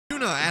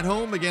Buena at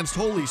home against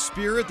Holy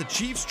Spirit. The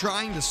Chiefs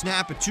trying to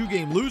snap a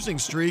 2-game losing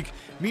streak.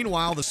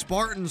 Meanwhile, the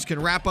Spartans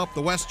can wrap up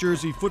the West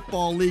Jersey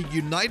Football League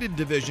United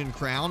Division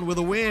crown with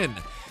a win.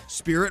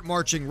 Spirit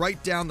marching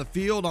right down the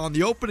field on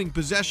the opening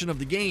possession of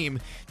the game.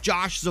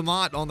 Josh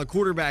Zamat on the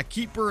quarterback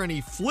keeper, and he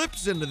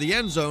flips into the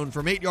end zone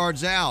from 8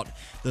 yards out.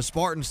 The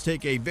Spartans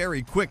take a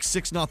very quick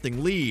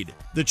 6-0 lead.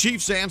 The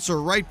Chiefs answer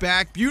right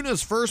back.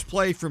 Buena's first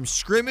play from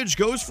scrimmage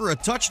goes for a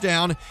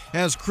touchdown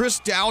as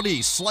Chris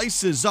Dowdy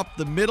slices up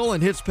the middle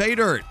and hits pay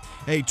dirt.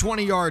 A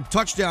 20-yard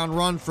touchdown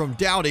run from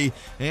Dowdy,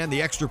 and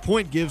the extra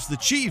point gives the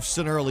Chiefs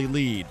an early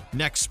lead.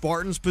 Next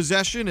Spartans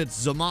possession,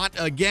 it's Zamat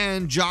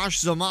again. Josh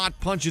Zamat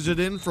punches it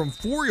in from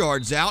 4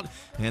 yards out,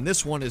 and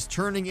this one is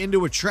turning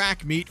into a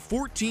track meet.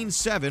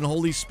 14-7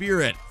 Holy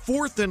Spirit.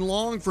 4th and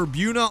long for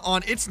Buena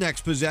on its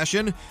next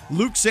possession.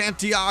 Luke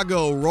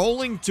Santiago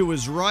rolling to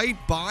his right,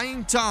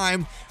 buying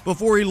time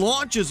before he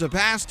launches a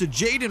pass to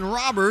Jaden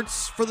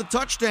Roberts for the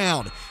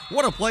touchdown.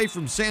 What a play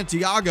from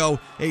Santiago.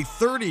 A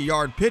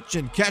 30-yard pitch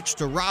and catch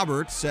to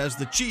Roberts as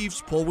the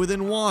Chiefs pull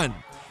within 1.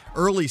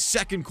 Early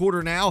second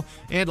quarter now,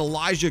 and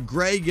Elijah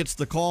Gray gets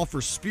the call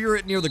for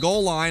Spirit near the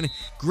goal line.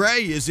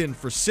 Gray is in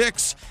for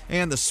 6,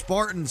 and the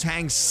Spartans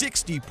hang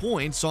 60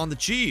 points on the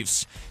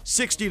Chiefs.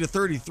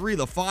 60-33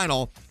 the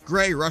final.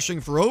 Gray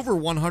rushing for over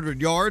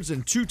 100 yards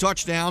and 2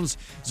 touchdowns.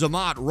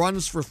 Zamat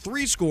runs for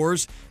 3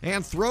 scores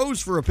and throws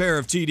for a pair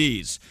of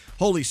TDs.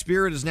 Holy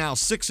Spirit is now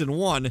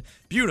 6-1.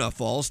 Buena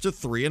falls to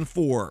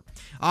 3-4.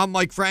 I'm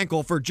Mike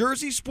Frankel for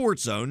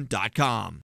JerseySportsZone.com.